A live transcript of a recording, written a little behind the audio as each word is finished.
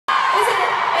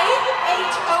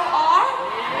A-H-O-R?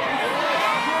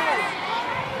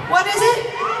 What is it?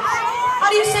 How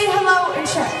do you say hello in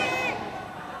Czech?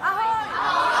 Ahoy!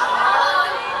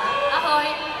 Ahoy!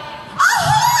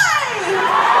 Ahoy!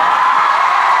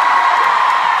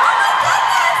 Oh my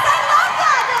goodness! I love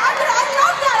that! I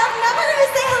love that! I'm never going to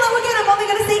say hello again. I'm only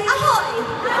going to say ahoy!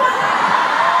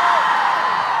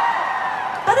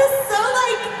 That is so,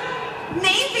 like,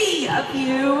 Navy of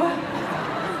you.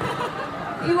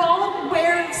 You all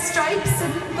wear stripes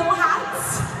and little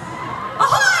hats.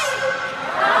 Ahoy!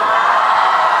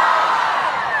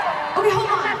 Okay, hold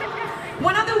on.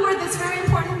 One other word that's very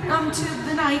important to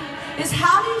the night is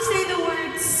how do you say the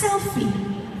word selfie?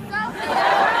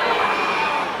 Selfie.